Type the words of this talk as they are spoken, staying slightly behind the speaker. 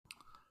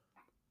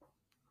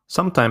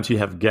Sometimes you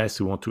have guests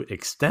who want to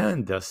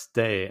extend their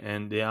stay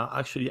and they are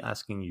actually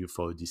asking you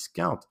for a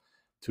discount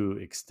to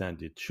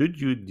extend it.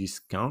 Should you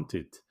discount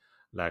it?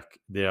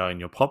 Like they are in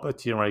your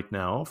property right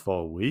now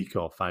for a week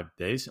or 5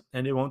 days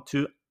and they want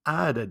to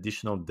add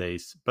additional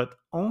days, but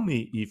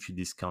only if you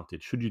discount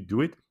it. Should you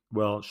do it?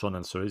 Well, short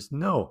answer is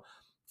no,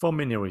 for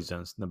many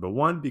reasons. Number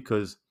one,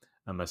 because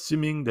I'm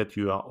assuming that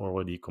you are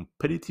already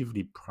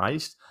competitively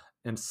priced.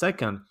 And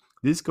second,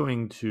 this is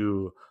going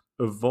to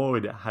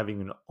avoid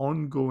having an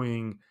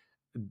ongoing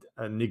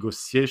a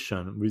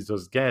negotiation with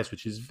those guests,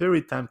 which is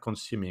very time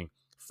consuming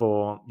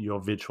for your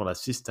virtual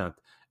assistant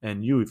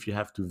and you if you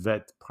have to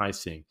vet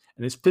pricing.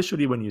 And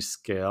especially when you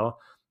scale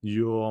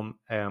your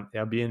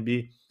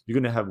Airbnb, you're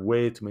going to have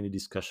way too many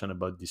discussion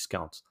about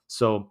discounts.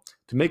 So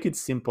to make it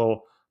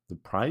simple, the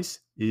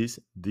price is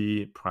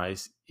the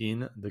price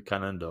in the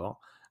calendar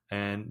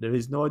and there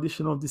is no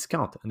additional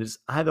discount. And it's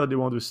either they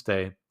want to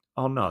stay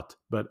or not.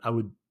 But I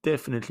would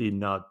definitely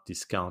not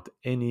discount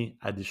any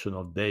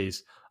additional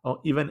days or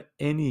even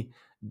any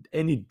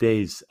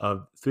days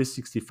of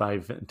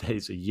 365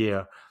 days a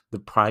year. The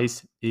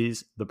price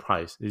is the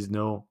price. There's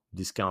no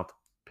discount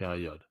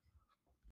period.